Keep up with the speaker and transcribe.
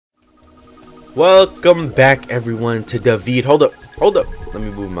Welcome back, everyone, to David. Hold up. Let me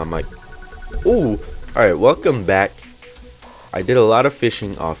move my mic. Ooh. Alright, welcome back. I did a lot of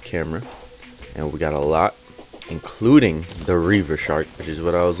fishing off camera, and we got a lot, including the Reaver shark, which is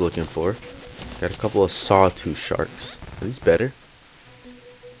what I was looking for. Got a couple of sawtooth sharks. Are these better?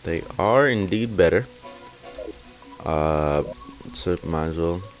 They are indeed better. So might as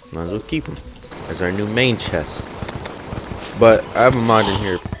well keep them as our new main chest. But I have a mod in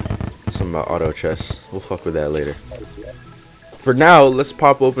here, something about auto chests. We'll fuck with that later. For now, let's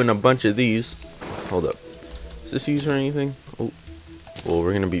pop open a bunch of these. Hold up. Is this used for anything? Oh, well,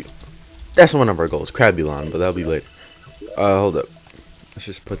 we're gonna be. That's one of our goals, Crabulon, but that'll be later. Hold up. Let's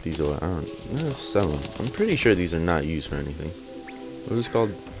just put these away. I don't know. Sell them. I'm pretty sure these are not used for anything. What is it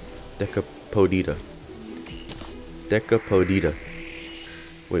called? Decapodita. Decapodita.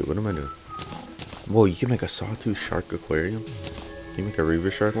 Wait, what am I doing? Whoa, you can make a sawtooth shark aquarium? Can you make a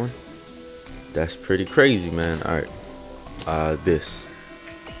Reaver shark one? That's pretty crazy, man. Alright. This.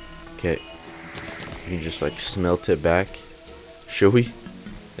 Okay. You can just like smelt it back. Should we?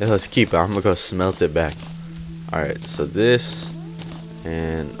 Yeah, let's keep it. I'm gonna go smelt it back. Alright, so this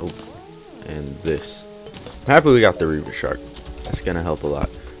and this. I'm happy we got the Reaver shark. That's gonna help a lot.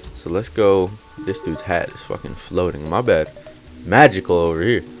 So let's go. This dude's hat is fucking floating. My bad. Magical over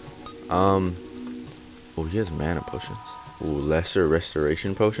here. Oh, he has mana potions. Ooh, lesser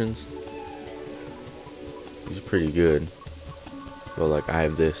restoration potions. These are pretty good. But like, I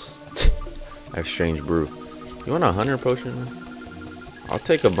have this. I have strange brew. You want a hunter potion? I'll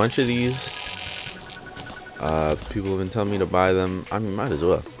take a bunch of these. People have been telling me to buy them. I mean, might as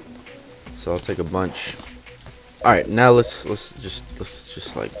well. So I'll take a bunch. All right, now let's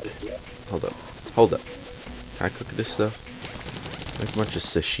just like, hold up. Can I cook this stuff? Make a bunch of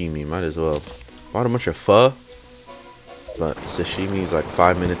sashimi. Might as well. Bought a bunch of pho, but sashimi is like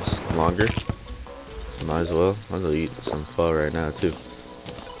 5 minutes longer. So might as well eat some pho right now too.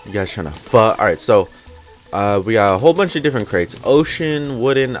 You guys trying to pho? All right, so we got a whole bunch of different crates: ocean,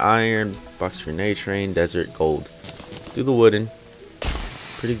 wooden, iron, box grenade train, desert, gold. Do the wooden.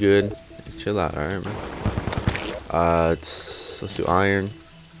 Pretty good. Chill out, all right, man. Let's do iron.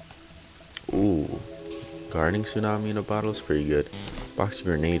 Ooh, guarding tsunami in a bottle is pretty good. Box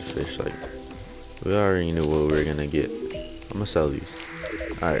grenade fish, like we already knew what we were gonna get. I'm gonna sell these.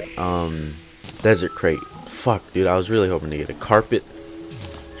 All right, desert crate. Fuck, dude, I was really hoping to get a carpet.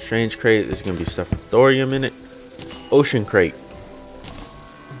 Strange crate. There's gonna be stuff with thorium in it. Ocean crate.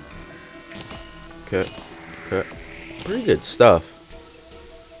 Okay. Pretty good stuff.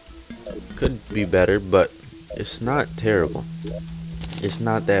 Could be better, but it's not terrible. It's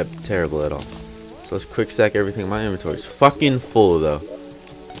not that terrible at all. So let's quick stack everything. My inventory's fucking full though.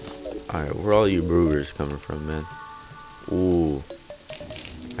 Alright, where all you brewers coming from, man? Ooh.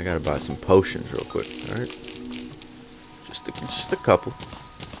 I gotta buy some potions real quick, alright? Just a couple.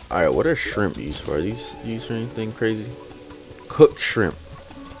 Alright, what are shrimp used for? Are these used for anything crazy? Cooked shrimp.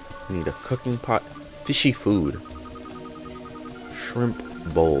 We need a cooking pot. Fishy food. Shrimp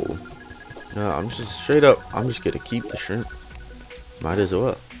bowl. No, I'm just straight up. I'm just gonna keep the shrimp. Might as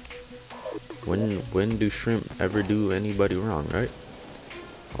well. When do shrimp ever do anybody wrong, right?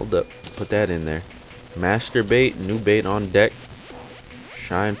 Hold up. Put that in there. Master bait. New bait on deck.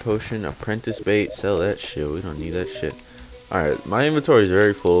 Shine potion. Apprentice bait. Sell that shit. We don't need that shit. Alright. My inventory is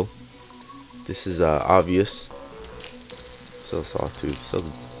very full. This is obvious. Sell sawtooth. Sell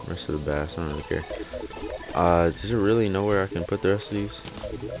the rest of the bass. I don't really care. Is there really nowhere I can put the rest of these?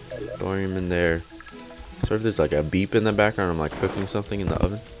 Thorium in there. So if there's like a beep in the background, I'm like cooking something in the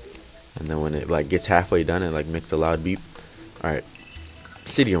oven. And then when it like gets halfway done, it like makes a loud beep. Alright.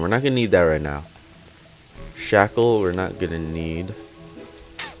 Obsidian, we're not gonna need that right now. Shackle, we're not gonna need.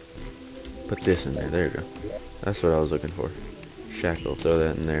 Put this in there. There you go. That's what I was looking for. Shackle, throw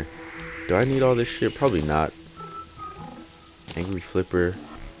that in there. Do I need all this shit? Probably not. Angry flipper.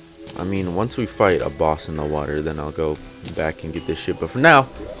 I mean, once we fight a boss in the water, then I'll go back and get this shit. But for now,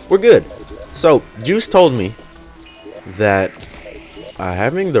 we're good. So, Joost told me that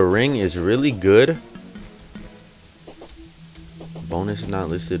having the ring is really good. Bonus not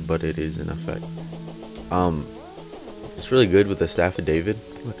listed, but it is in effect. It's really good with the Staff of David.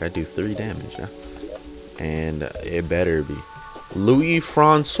 Look, I do 3 damage now. And it better be. Louis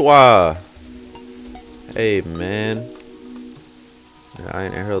Francois. Hey, man. The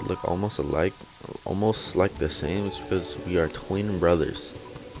iron arrow look almost alike. Almost like the same. It's because we are twin brothers.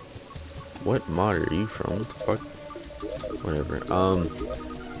 What mod are you from? What the fuck? Whatever.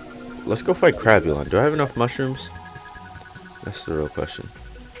 Let's go fight Crabulon. Do I have enough mushrooms? That's the real question.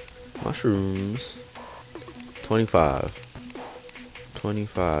 Mushrooms. 25.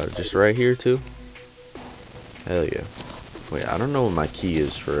 25. Just right here too? Hell yeah. Wait, I don't know what my key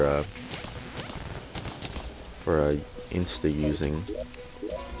is for insta using.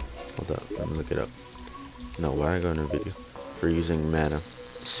 Hold up, let me look it up. No, why I go in a video? For using mana.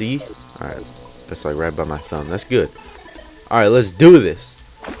 C? Alright. That's like right by my thumb. That's good. Alright, let's do this.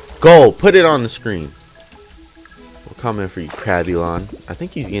 Go! Put it on the screen. We'll come in for you, Crabulon. I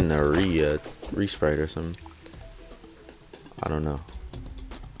think he's getting a re-sprite or something. I don't know.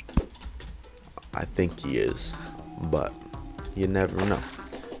 I think he is. But you never know.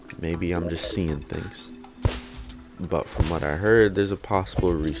 Maybe I'm just seeing things. But from what I heard, there's a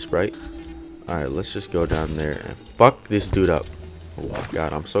possible re-sprite. Alright, let's just go down there and fuck this dude up. Oh my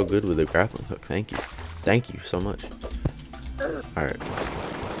god, I'm so good with the grappling hook. Thank you. Thank you so much. Alright.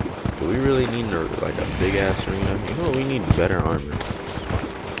 Do we really need like a big ass arena? You know, we need better armor.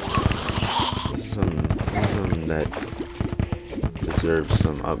 Something that deserves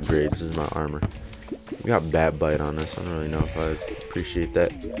some upgrades is my armor. We got Bat Bite on us. I don't really know if I appreciate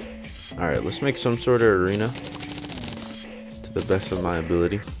that. Alright, let's make some sort of arena. To the best of my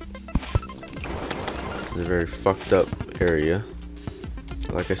ability. It's a very fucked up area.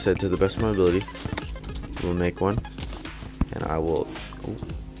 Like I said, to the best of my ability, we'll make one, and I will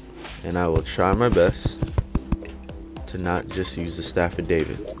try my best to not just use the Staff of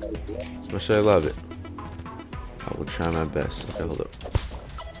David. As much as I love it, I will try my best. Okay, hold up.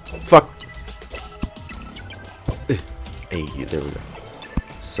 Fuck. Hey, there we go.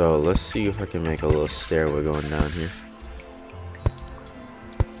 So let's see if I can make a little stairway going down here.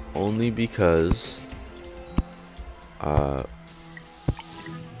 Only because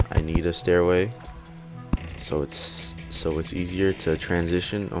I need a stairway, so it's easier to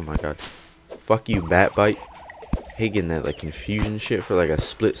transition. Oh my god, fuck you, Bat Bite. Hate getting that like confusion shit for like a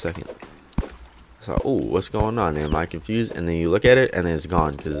split second. So, oh, what's going on? Am I confused? And then you look at it and then it's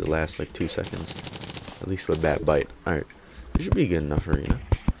gone because it lasts like 2 seconds. At least with Bat Bite. All right, this should be good enough arena.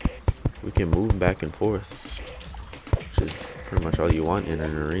 We can move back and forth, which is pretty much all you want in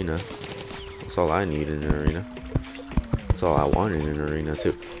an arena. That's all I need in an arena. That's all I want in an arena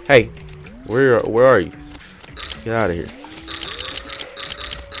too. Hey, where are you? Get out of here,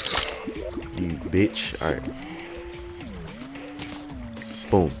 you bitch. All right,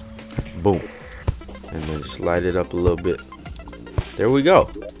 boom, boom, and then just light it up a little bit. There we go.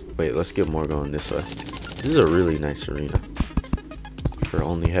 Wait, let's get more going this way. This is a really nice arena for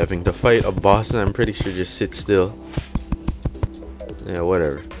only having to fight a boss and I'm pretty sure just sit still. Yeah,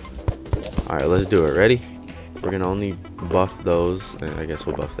 whatever. All right, let's do it. Ready? We're gonna only buff those, and I guess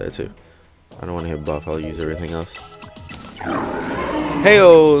we'll buff that too. I don't want to hit buff. I'll use everything else.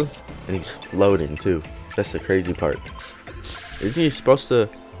 Heyo! And he's loading too. That's the crazy part. Isn't he supposed to?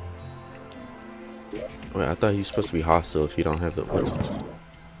 Wait, I thought he was supposed to be hostile if you don't have the.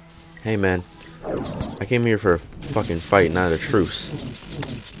 Hey man, I came here for a fucking fight, not a truce.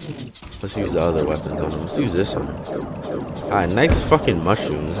 Let's use the other weapons on him. Let's use this one. Alright, nice fucking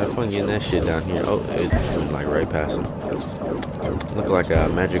mushrooms. Have fun getting that shit down here. Oh, it went like right past him. Look like a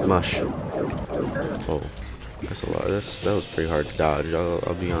magic mush. Oh, that's a lot. That was pretty hard to dodge.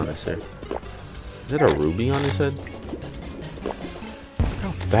 I'll be honest here. Is that a ruby on his head? Look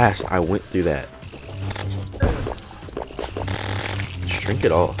how fast I went through that. Shrink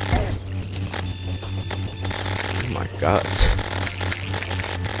it off. Oh my god.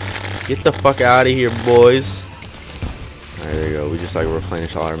 Get the fuck out of here, boys. Alright, there you go. We just like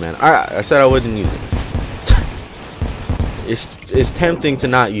replenish all our mana. Alright, I said I wouldn't use it. It's tempting to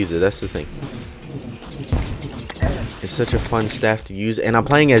not use it. That's the thing. It's such a fun staff to use. And I'm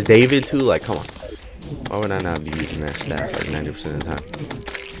playing as David too. Like, come on. Why would I not be using that staff like 90% of the time?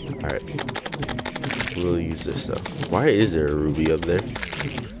 Alright. We'll use this though. Why is there a ruby up there?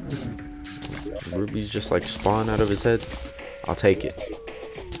 Rubies just like spawn out of his head. I'll take it.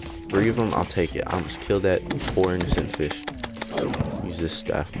 3 of them, I'll take it. I'll just kill that poor innocent fish. Use this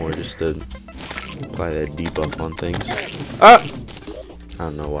staff more just to apply that debuff on things. Ah! I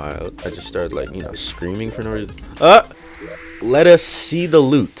don't know why. I just started like, you know, screaming for no reason. Ah! Let us see the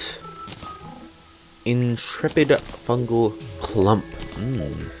loot. Intrepid fungal clump.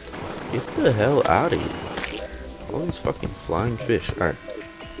 Get the hell out of here. All these fucking flying fish. Alright.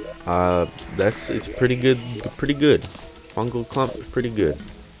 It's pretty good. Pretty good. Fungal clump, pretty good.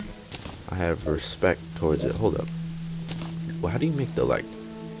 I have respect towards it. Hold up. Well, how do you make the like?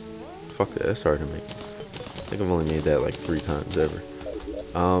 Fuck that. That's hard to make. I think I've only made that like 3 times ever.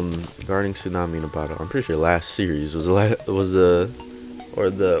 Guarding tsunami in a bottle. I'm pretty sure last series was the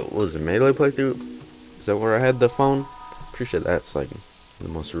melee playthrough. Is that where I had the phone? Pretty sure that's like the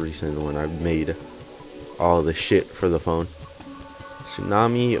most recent one. I made all the shit for the phone.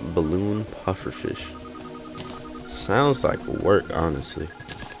 Tsunami balloon pufferfish. Sounds like work, honestly.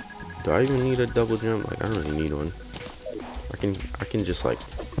 Do I even need a double jump? Like, I don't really need one. I can just like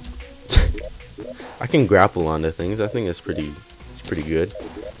I can grapple onto things. I think it's pretty good.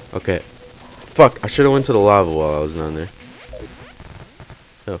 Okay. Fuck, I should have went to the lava while I was down there.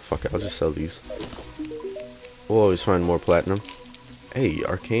 Oh fuck it, I'll just sell these. We'll always find more platinum. Hey,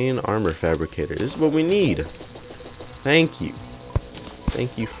 arcane armor fabricator. This is what we need. Thank you.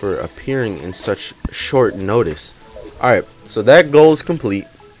 Thank you for appearing in such short notice. Alright, so that goal is complete.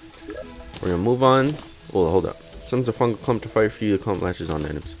 We're gonna move on. Oh, hold up. Summons a fungal clump to fight for you. The clump latches on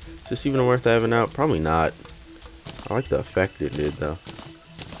enemies. Is this even worth having out? Probably not. I like the effect it did though.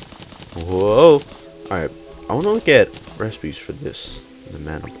 Whoa. Alright, I wanna look at recipes for this. The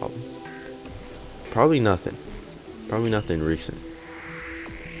mana problem. Probably nothing. Probably nothing recent.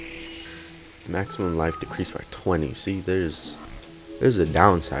 Maximum life decreased by 20. See, there's a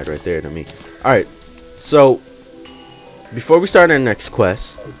downside right there to me. Alright, so before we start our next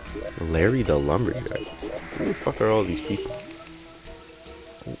quest, Larry the Lumberjack. Who the fuck are all these people?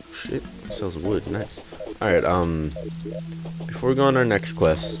 Oh shit, it sells wood, nice. Alright, before we go on our next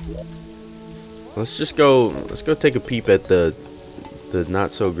quest, let's go take a peep at the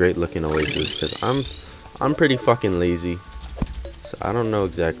not so great looking oasis, because I'm pretty fucking lazy. So I don't know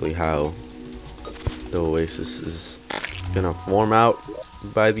exactly how the oasis is gonna form out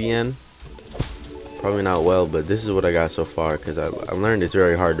by the end. Probably not well, but this is what I got so far, because I learned it's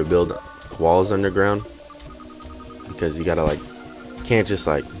very hard to build walls underground, because you gotta like, can't just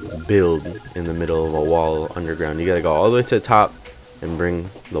like build in the middle of a wall underground. You gotta go all the way to the top and bring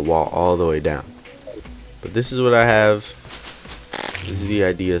the wall all the way down. But this is what I have. This is the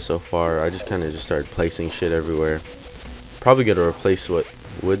idea so far. I just kind of started placing shit everywhere. Probably gonna replace what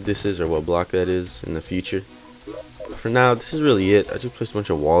wood this is or what block that is in the future. For now, this is really it. I just placed a bunch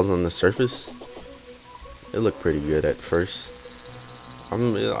of walls on the surface. It looked pretty good at first.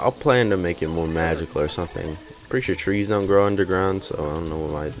 I'll plan to make it more magical or something. Pretty sure trees don't grow underground, so I don't know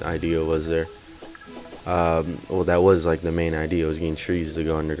what my idea was there. Well, that was like the main idea, was getting trees to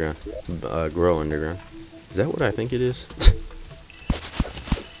go underground, grow underground. Is that what I think it is?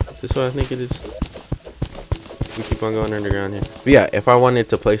 Is this what I think it is? We keep on going underground here. But yeah, if I wanted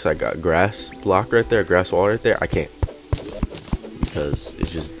to place like a grass block right there, a grass wall right there, I can't, because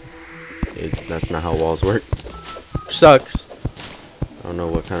that's not how walls work. Which sucks. I don't know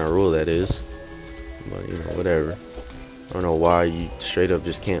what kind of rule that is, but you know, whatever. I don't know why you straight up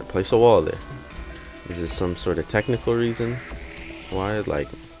just can't place a wall there. Is this some sort of technical reason why? Like,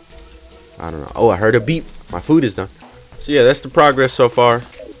 I don't know. Oh, I heard a beep. My food is done. So yeah, that's the progress so far.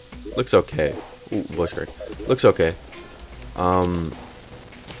 Looks okay. Ooh, voice crack. Looks okay. I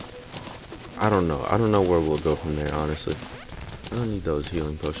don't know. I don't know where we'll go from there, honestly. I don't need those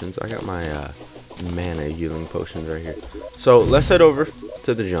healing potions. I got my mana healing potions right here. So let's head over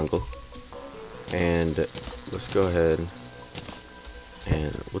to the jungle, and let's go ahead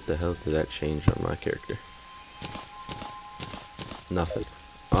and what the hell did that change on my character? Nothing.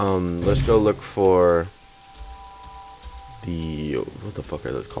 Let's go look for the, what the fuck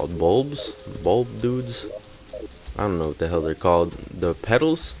are those called? Bulbs? Bulb dudes? I don't know what the hell they're called. The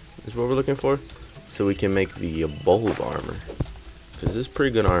petals is what we're looking for, so we can make the bulb armor. Because this is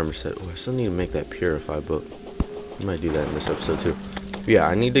pretty good armor set. Oh, I still need to make that purify book. I might do that in this episode too. But yeah,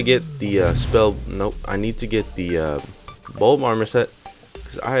 I need to get the I need to get the bulb armor set,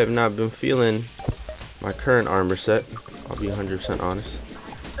 because I have not been feeling my current armor set. I'll be 100% honest.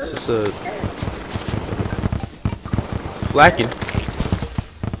 It's just a Flacken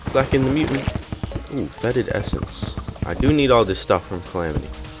the mutant. Ooh, fetid essence. I do need all this stuff from Calamity.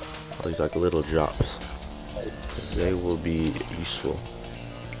 All these like little drops, because they will be useful.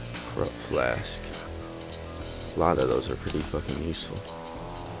 Corrupt flask. A lot of those are pretty fucking useful.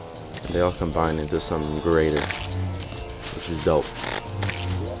 And they all combine into something greater, which is dope.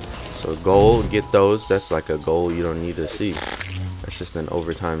 So goal, get those. That's like a goal you don't need to see. That's just an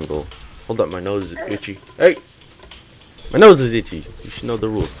overtime goal. Hold up, my nose is itchy. Hey! My nose is itchy. You should know the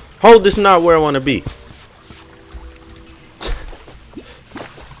rules. Hold, this is not where I want to be.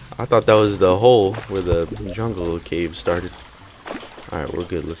 I thought that was the hole where the jungle cave started. Alright, we're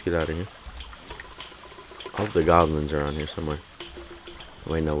good. Let's get out of here. I hope the goblins are on here somewhere.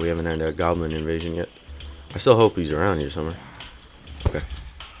 Wait, no, we haven't had a goblin invasion yet. I still hope he's around here somewhere. Okay.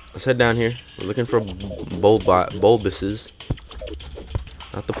 Let's head down here. We're looking for bulbuses.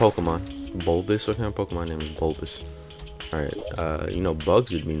 Not the Pokemon. Bulbus? What kind of Pokemon name is Bulbus? Alright, you know,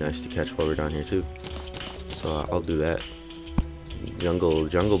 bugs would be nice to catch while we're down here too. So I'll do that.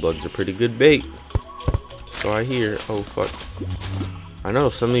 Jungle bugs are pretty good bait. So I hear. Oh fuck. I know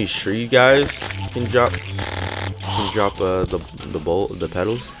some of these tree guys can drop the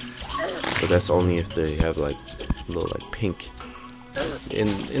petals, but that's only if they have like little like pink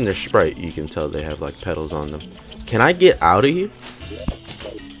in their sprite. You can tell they have like petals on them. Can I get out of here?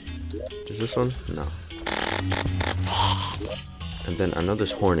 Is this one? No. And then I know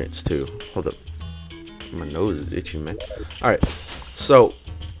there's hornets too. Hold up. My nose is itchy, man. Alright. So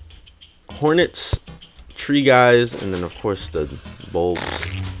hornets, tree guys, and then of course the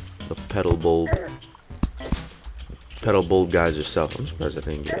bulbs. The petal bulb. Petal bulb guys yourself. I'm surprised I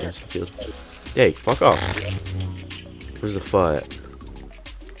didn't get insta killed. Hey, fuck off. Where's the pho at?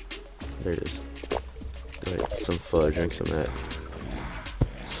 There it is. Go ahead, some pho, drink some of that.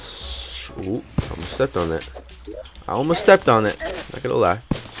 Ooh, I almost stepped on that. I almost stepped on it. Not gonna lie.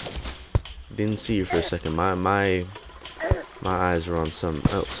 Didn't see you for a second. My eyes were on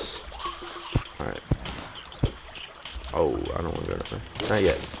something else. Alright. Oh, I don't want to go down there. Not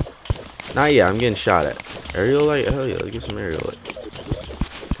yet. Not yet. I'm getting shot at. Aerial light? Hell yeah, let's get some aerial light.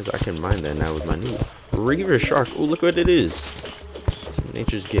 Because I can mine that now with my new Reaver Shark. Oh, look what it is. It's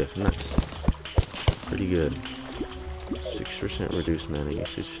nature's gift. Nice. Pretty good. 6% reduced mana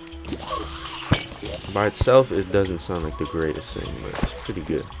usage. By itself, it doesn't sound like the greatest thing, but it's pretty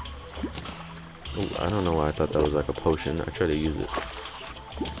good. Ooh, I don't know why I thought that was like a potion. I tried to use it.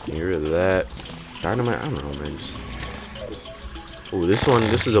 Get rid of that. Dynamite? I don't know, man. Just... Ooh, this one,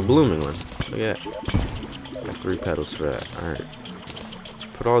 this is a blooming one. Look at that. Got 3 petals for that. Alright. Let's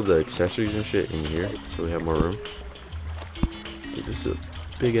put all the accessories and shit in here so we have more room. Dude, this is a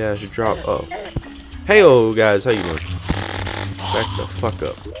big ass drop. Oh. Hey, oh, guys. How you doing? Back the fuck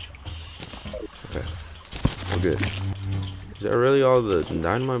up. Okay. We're good. Is that really all the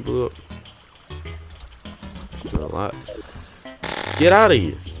dynamite blew up? It's not a lot. Get out of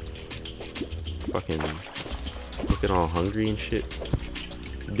here. Fucking looking all hungry and shit.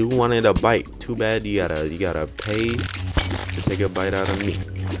 Do wanted a bite. Too bad you gotta pay to take a bite out of me.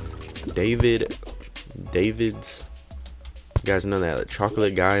 David's. You guys know that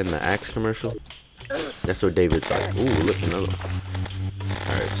chocolate guy in the Axe commercial? That's what David's like. Ooh, look, another one.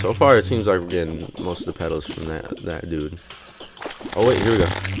 Alright, so far it seems like we're getting most of the petals from that dude. Oh wait, here we go.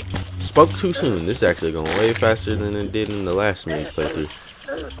 Spoke too soon. This is actually going way faster than it did in the last mage playthrough.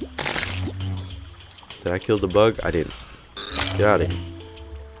 Did I kill the bug? I didn't. Get out of here.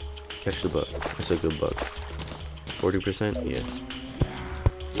 Catch the bug. That's a good bug. 40%? Yeah.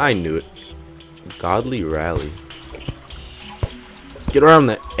 I knew it. Godly rally. Get around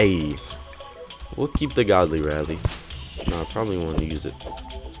that. Ayy. We'll keep the godly rally. No, I probably won't use it.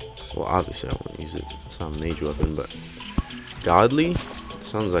 Well, obviously I won't use it. It's not a mage weapon, but godly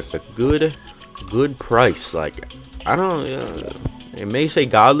sounds like a good price. Like, I don't. It may say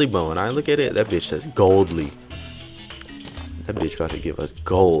godly, but when I look at it, that bitch says goldly. That bitch about to give us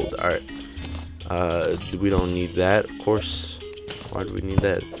gold. All right. We don't need that, of course. Why do we need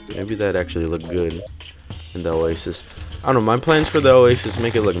that? Maybe that actually looked good in the Oasis. I don't know. My plans for the Oasis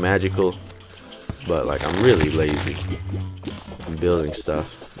make it look magical. But like, I'm really lazy. I'm building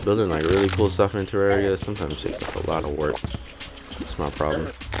stuff. Building like really cool stuff in Terraria sometimes takes like a lot of work. That's my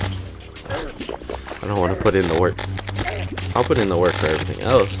problem. I don't want to put in the work. I'll put in the work for everything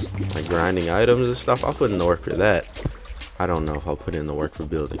else. Like grinding items and stuff. I'll put in the work for that. I don't know if I'll put in the work for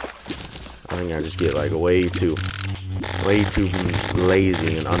building. I think I just get like way too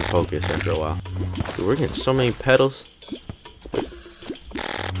lazy and unfocused after a while. Dude, we're getting so many petals.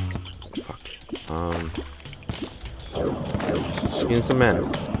 Just getting some mana.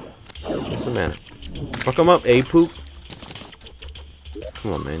 Get some mana. Fuck them up, A-Poop.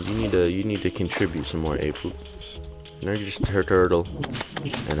 Come on, man. You need to contribute some more, A-Poop. You're just a turtle.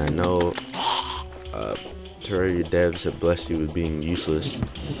 And I know Terraria devs have blessed you with being useless.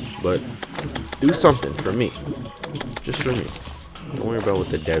 But do something for me. Just for me. Don't worry about what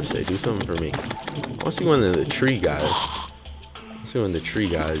the devs say. Do something for me. I want to see one of the tree guys. Doing the tree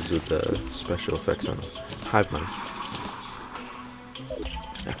guys with the special effects on them. Hive mind.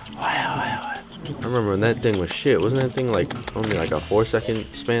 I remember when that thing was shit. Wasn't that thing like only like a 4-second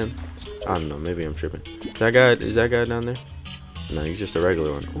span? I don't know. Maybe I'm tripping. Is that guy down there? No, he's just a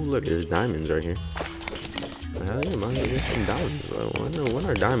regular one. Oh look, there's diamonds right here. Hell yeah, man, there's some diamonds. When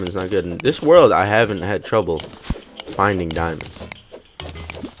are diamonds not good? In this world, I haven't had trouble finding diamonds,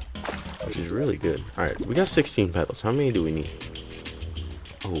 which is really good. All right, we got 16 petals. How many do we need?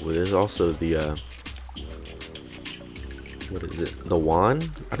 Oh, there's also the, what is it? The wand?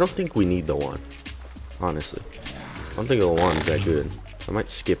 I don't think we need the wand, honestly. I don't think the wand's that good. I might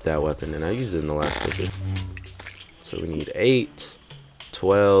skip that weapon, and I used it in the last picture. So we need 8,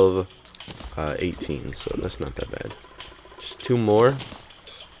 12, 18, so that's not that bad. Just 2 more.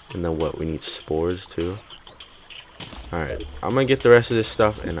 And then what? We need spores too. Alright, I'm gonna get the rest of this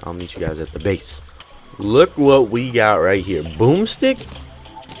stuff and I'll meet you guys at the base. Look what we got right here. Boomstick?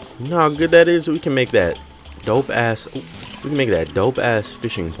 You know how good that is? We can make that dope ass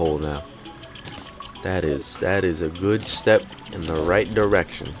fishing pole now. That is a good step in the right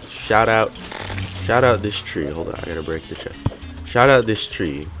direction. Shout out this tree. Hold on, I gotta break the chest. Shout out this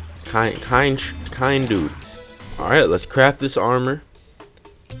tree. Kind dude. Alright, let's craft this armor.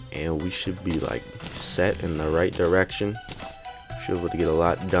 And we should be like set in the right direction. Should be able to get a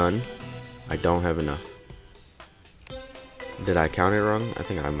lot done. I don't have enough. Did I count it wrong? I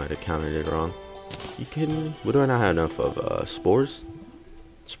think I might have counted it wrong. You kidding me? What do I not have enough of? Spores?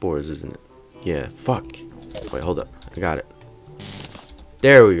 Spores, isn't it? Yeah, fuck. Wait, hold up. I got it.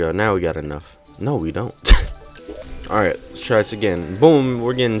 There we go. Now we got enough. No, we don't. Alright, let's try this again. Boom,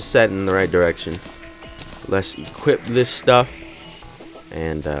 we're getting set in the right direction. Let's equip this stuff.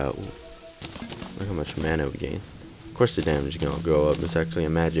 And look how much mana we gain. Of course the damage is gonna go up. It's actually a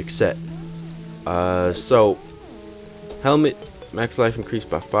magic set. So helmet, max life increased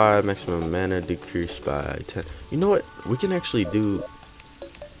by 5, maximum mana decreased by 10. You know what? We can actually do.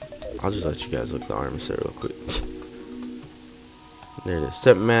 I'll just let you guys look at the armor set real quick. There it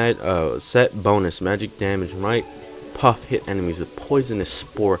is. Set bonus magic damage might puff hit enemies with poisonous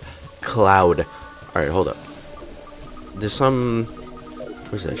spore cloud. All right, hold up. There's some.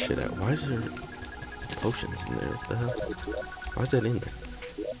 Where's that shit at? Why is there potions in there? What the hell? Why is that in there?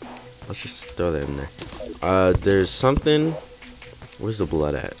 Let's just throw that in there. There's something. Where's the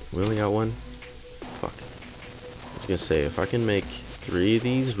blood at? We only got one? Fuck. I was gonna say, if I can make 3 of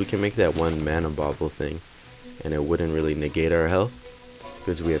these, we can make that 1 mana bauble thing. And it wouldn't really negate our health.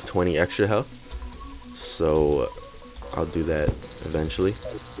 Because we have 20 extra health. So, I'll do that eventually.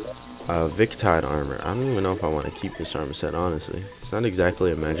 Victide armor. I don't even know if I want to keep this armor set, honestly. It's not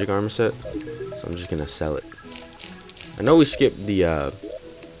exactly a magic armor set, so I'm just gonna sell it. I know we skipped the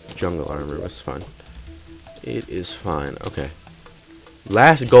jungle armor, but it's fine. It is fine. Okay.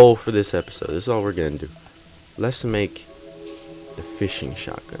 Last goal for this episode. This is all we're gonna do. Let's make the fishing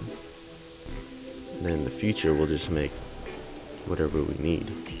shotgun. And then in the future, we'll just make whatever we need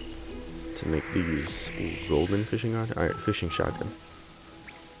to make these. Golden fishing rod. All right, fishing shotgun.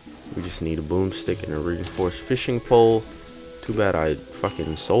 We just need a boomstick and a reinforced fishing pole. Too bad I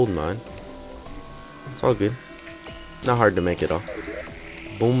fucking sold mine. It's all good. Not hard to make it all.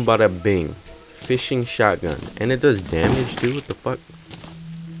 Boom bada bing. Fishing shotgun. And it does damage too? What the fuck?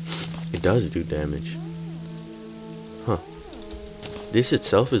 It does do damage. Huh. This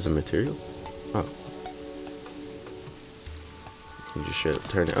itself is a material? Oh. You just straight up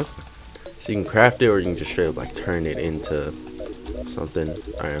turn it up. So you can craft it or you can just straight up like turn it into something.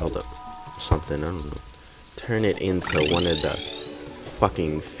 Alright, hold up. Something, I don't know. Turn it into one of the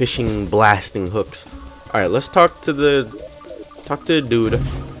fucking fishing blasting hooks. Alright, let's talk to the dude.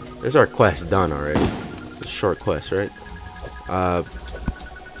 There's our quest done already. It's a short quest, right?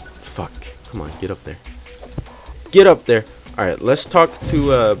 Fuck. Come on, get up there. Get up there. Alright, let's talk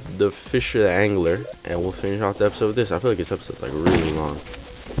to the fisher, the angler, and we'll finish off the episode with this. I feel like this episode's like really long.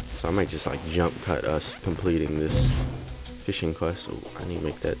 So I might just like jump cut us completing this fishing quest. So I need to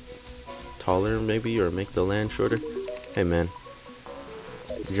make that taller maybe, or make the land shorter. Hey man.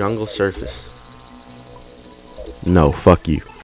 Jungle surface. No, fuck you.